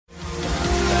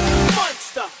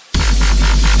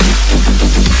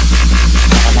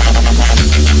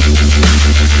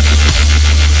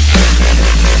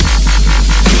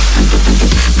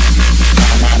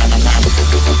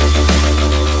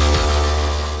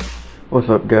What's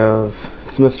up, guys?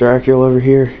 It's Mr. Acula over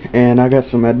here, and I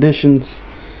got some additions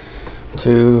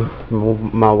to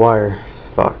my wire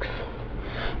box.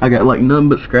 I got like none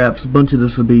but scraps. A bunch of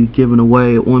this would be given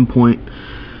away at one point,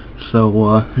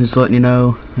 so just letting you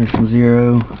know, there's some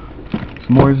 0,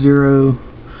 some more 0,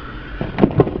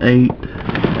 8,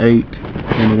 8,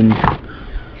 and then,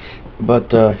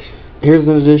 but here's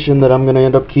an addition that I'm going to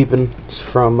end up keeping.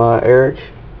 It's from Eric.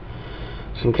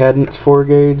 Some cabinets 4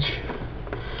 gauge,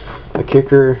 a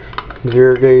kicker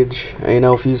 0 gauge,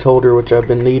 A&L fuse holder, which I've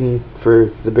been needing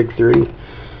for the big 3,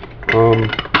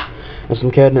 and some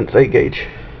cabinets 8 gauge.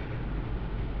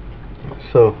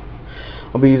 So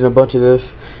I'll be using a bunch of this.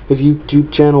 His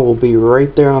YouTube channel will be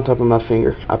right there on top of my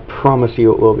finger. I promise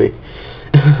you it will be.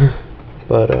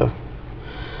 But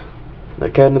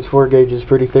that cabinets 4 gauge is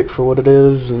pretty thick for what it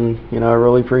is, and you know, I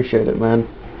really appreciate it, man.